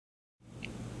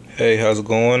Hey, how's it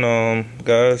going,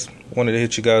 guys? Wanted to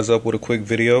hit you guys up with a quick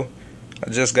video. I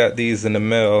just got these in the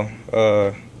mail,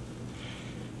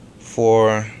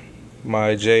 for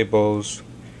my Jebos.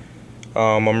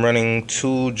 I'm running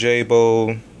two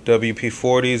Jebao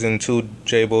WP-40s and two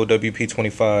Jebao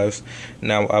WP-25s.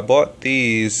 Now, I bought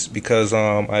these because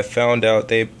I found out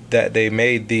that they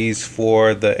made these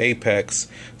for the Apex.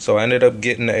 So I ended up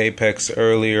getting the Apex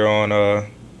earlier on,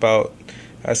 about,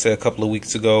 I say, a couple of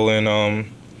weeks ago, and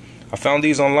I found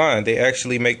these online. They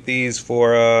actually make these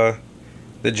for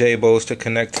the Jebos to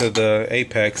connect to the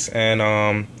Apex,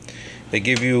 and they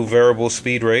give you variable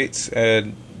speed rates,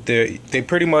 and they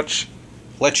pretty much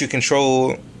let you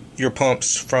control your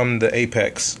pumps from the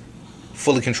Apex,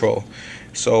 fully control.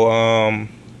 So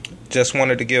just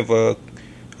wanted to give a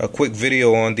quick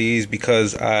video on these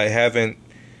because I haven't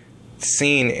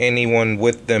seen anyone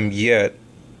with them yet.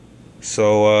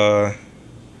 So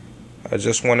I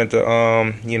just wanted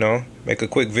to make a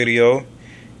quick video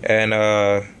and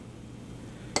I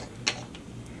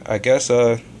guess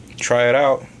try it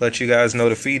out, let you guys know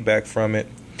the feedback from it.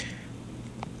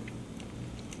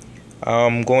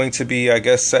 I'm going to be, I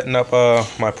guess, setting up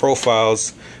my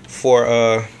profiles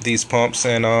for these pumps,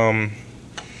 and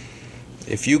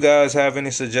if you guys have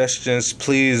any suggestions,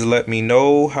 please let me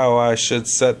know how I should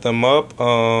set them up.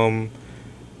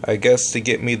 I guess to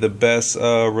get me the best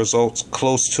results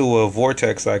close to a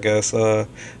vortex, I guess, the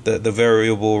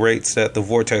variable rates that the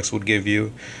vortex would give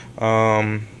you.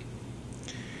 Yeah,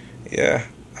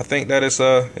 I think that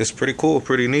it's pretty cool,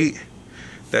 pretty neat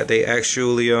that they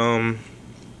actually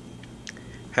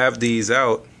have these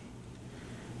out.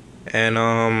 And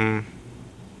I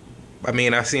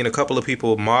mean, I've seen a couple of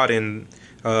people modding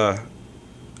I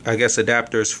guess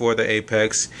adapters for the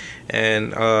Apex,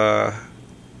 and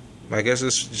I guess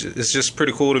it's just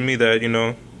pretty cool to me that,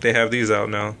 they have these out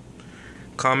now.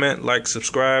 Comment, like,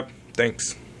 subscribe.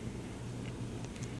 Thanks.